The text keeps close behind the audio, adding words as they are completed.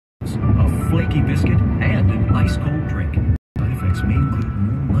cookie biscuit, and an ice-cold drink. Side effects may include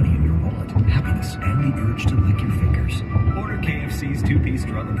more money in your wallet, happiness, and the urge to lick your fingers. Order KFC's two-piece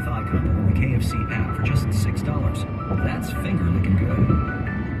drum and thigh combo on the KFC app for just $6. That's finger-licking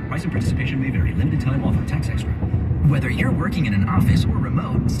good. Price and participation may vary. Limited time offer. Tax extra. Whether you're working in an office or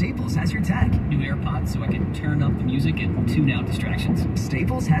remote, Staples has your tech. New AirPods so I can turn up the music and tune out distractions.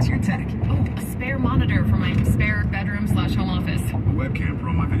 Staples has your tech. Oh, a spare monitor for my spare bedroom/home office. A webcam for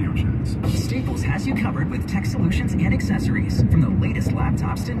all my video chats. Staples has you covered with tech solutions and accessories, from the latest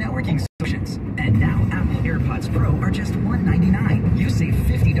laptops to networking solutions. And now Apple AirPods Pro are just $199. You save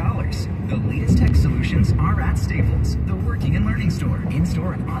 $50. The latest tech solutions are at Staples, the working and learning store.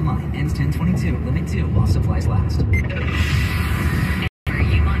 In-store and online. Ends 10/22. Limit 2 while supplies last. For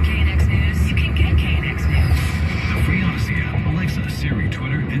you on KNX News, you can get KNX News. The free Odyssey app, Alexa, Siri,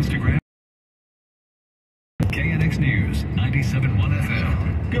 Twitter, Instagram. KNX News, 97.1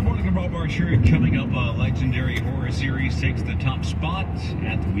 FM. Good morning, the Rob Archer. Coming up, a legendary horror series takes the top spot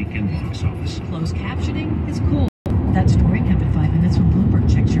at the weekend box office. Closed captioning is cool. That story kept at 5 minutes when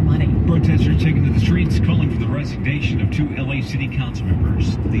Bloomberg checks your money. Protesters taking to the streets calling for the resignation of 2 LA City Council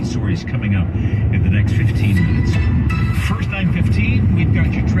members. These stories coming up in the next 15 minutes. First 9:15, we've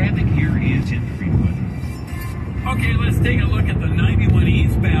got your traffic. Here is in Greenwood. Okay, let's take a look at the 91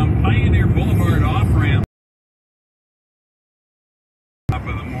 eastbound Pioneer Boulevard off-ramp. Top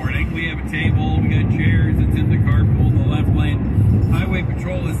of the morning, we have a table, we got chairs, it's in the carpool, the left lane. Highway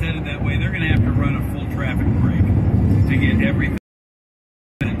Patrol is headed that way. They're going to have to run a full traffic break to get everything.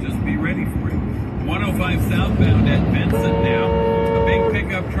 And just be ready for it. 105 southbound at Vincent now. A big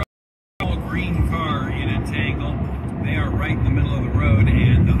pickup truck, a green car in a tangle. They are right in the middle of the road,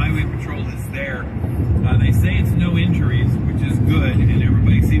 and the Highway Patrol is there. They say it's no injuries, which is good, and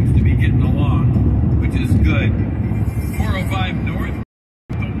everybody seems to be getting along, which is good. 405 north.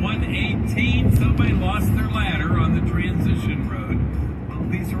 118, somebody lost their ladder on the transition road. Well,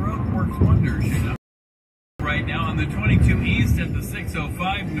 these road works wonders, you know. Right now on the 22 east at the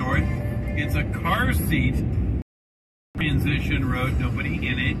 605 north, it's a car seat transition road, nobody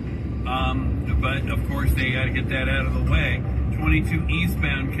in it. But of course they got to get that out of the way. 22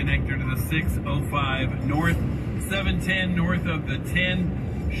 eastbound connector to the 605 north, 710 north of the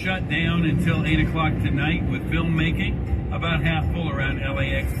 10, shut down until 8 o'clock tonight with filmmaking. About half full around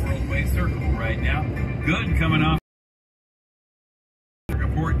LAX Worldway Circle right now. Good coming off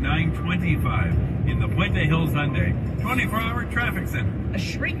Report 925 in the Puente Hills Hyundai 24-hour traffic center. A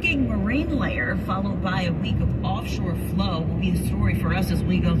shrinking marine layer followed by a week of offshore flow will be the story for us as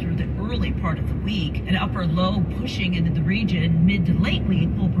we go through the early part of the week. An upper low pushing into the region mid to late week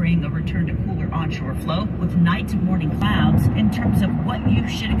will bring a return to cooler onshore flow with night to morning clouds. In terms of what you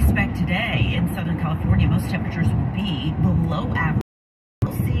should expect today in Southern California, most temperatures will be below average.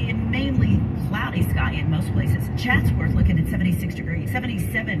 We'll see mainly cloudy sky in most places. Chatsworth looking at 76 degrees,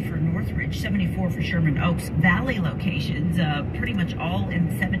 77 for Northridge, 74 for Sherman Oaks. Valley locations pretty much all in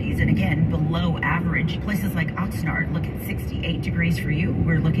the 70s and again below average. Places like Oxnard look at 68 degrees for you.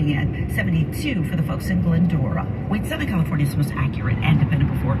 We're looking at 72 for the folks in Glendora. With Southern California's most accurate and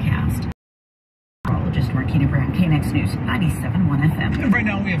dependable forecast. Meteorologist Marquina Brown, KNX News, 97.1 FM. And right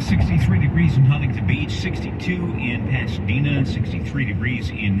now we have 63 degrees in Huntington Beach, 62 in Pasadena, 63 degrees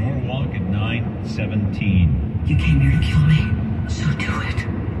in Norwalk at 9:17. You came here to kill me, so do it.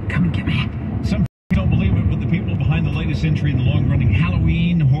 Come and get me. Some don't believe it, but the people behind the latest entry in the long-running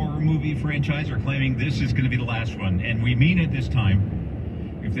Halloween horror movie franchise are claiming this is going to be the last one, and we mean it this time.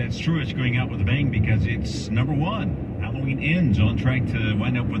 If that's true, it's going out with a bang because it's number one. Halloween Ends on track to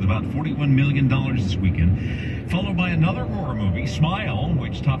wind up with about $41 million this weekend, followed by another horror movie, Smile,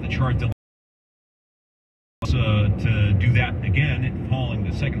 which topped the chart to do that again, falling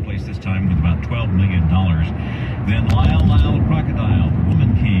to second place this time with about $12 million. Then Lyle Lyle Crocodile, The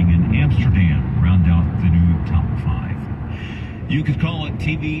Woman King, and Amsterdam round out the new top 5. You could call it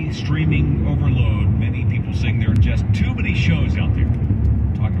TV streaming overload. Many people saying there are just too many shows out there.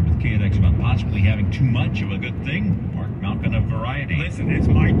 Talking with KNX about possibly having too much of a good thing. Mark Malkin of Variety. Listen, it's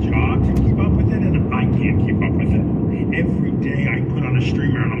my job to keep up with it, and I can't keep up with it. Every day I put on a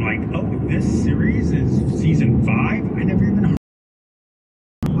streamer, and I'm like, oh, this series is season 5? I never even heard.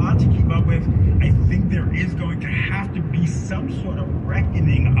 A lot to keep up with. I think there is going to have to be some sort of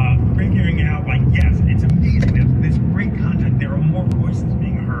reckoning of figuring out, like, yes, it's amazing. There's great content. There are more voices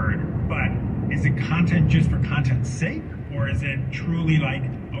being heard, but is it content just for content's sake? Or is it truly like,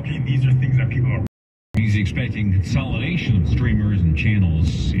 okay, these are things that people are... He's expecting consolidation of streamers and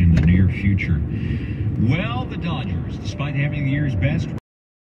channels in the near future. Well, the Dodgers, despite having the year's best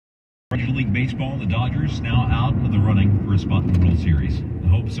National League Baseball, the Dodgers now out of the running for a spot in the World Series. The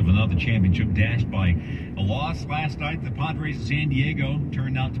hopes of another championship dashed by a loss last night. The Padres in San Diego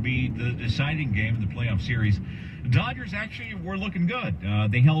turned out to be the deciding game in the playoff series. The Dodgers actually were looking good.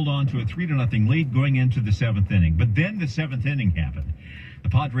 They held on to a 3-0 lead going into the 7th inning. But then the 7th inning happened. The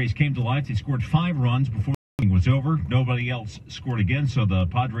Padres came to life. They scored 5 runs before the inning was over. Nobody else scored again, so the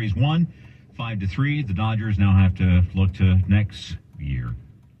Padres won 5-3. The Dodgers now have to look to next year.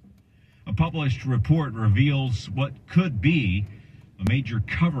 A published report reveals what could be a major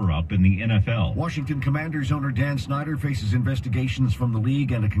cover-up in the NFL. Washington Commanders owner Dan Snyder faces investigations from the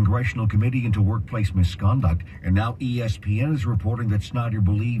league and a congressional committee into workplace misconduct. And now ESPN is reporting that Snyder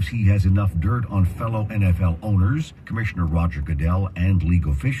believes he has enough dirt on fellow NFL owners, Commissioner Roger Goodell, and league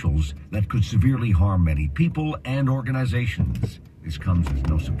officials that could severely harm many people and organizations. This comes as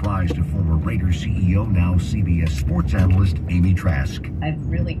no surprise to former Raiders CEO, now CBS sports analyst, Amy Trask. I've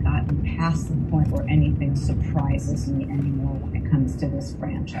really gotten past the point where anything surprises me anymore when it comes to this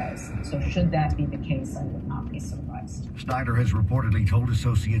franchise. So should that be the case, I would not be surprised. Snyder has reportedly told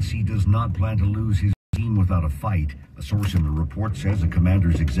associates he does not plan to lose his team without a fight. A source in the report says the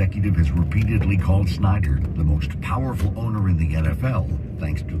Commanders executive has repeatedly called Snyder the most powerful owner in the NFL,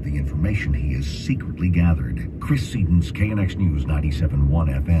 thanks to the information he has secretly gathered. Chris Sedens, KNX News 97.1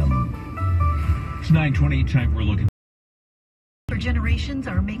 FM. It's 9:20, time for a look at generations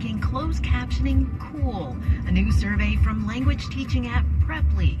are making closed captioning cool. A new survey from language teaching app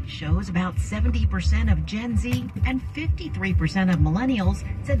Preply shows about 70% of Gen Z and 53% of millennials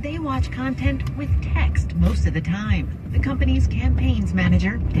said they watch content with text most of the time. The company's campaigns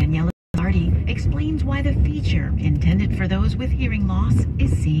manager, Daniela explains why the feature intended for those with hearing loss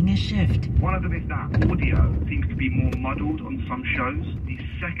is seeing a shift. One of them is that audio seems to be more muddled on some shows. The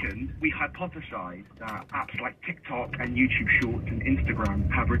second, we hypothesize that apps like TikTok and YouTube Shorts and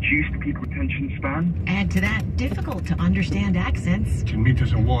Instagram have reduced people's attention span. Add to that difficult to understand accents. To meet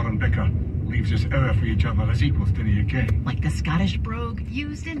us a war and bicker leaves us ever for each other as equals to the UK. Like the Scottish brogue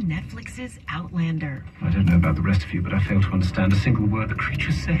used in Netflix's Outlander. I don't know about the rest of you, but I fail to understand a single word the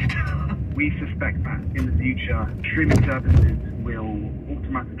creature said. We suspect that in the future, streaming services will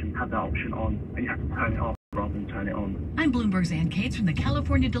automatically have that option on, and you have to turn it off rather than turn it on. I'm Bloomberg's Ann Cates from the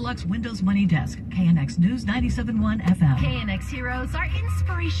California Deluxe Windows Money Desk, KNX News 97.1 FM. KNX heroes are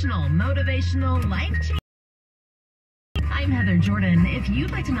inspirational, motivational, life-changing. I'm Heather Jordan. If you'd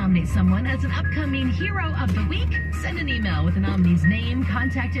like to nominate someone as an upcoming Hero of the Week, send an email with the nominee's name,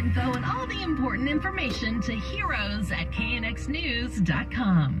 contact info, and all the important information to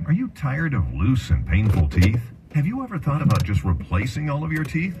heroes@knxnews.com. Are you tired of loose and painful teeth? Have you ever thought about just replacing all of your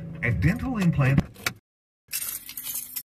teeth? At Dental Implant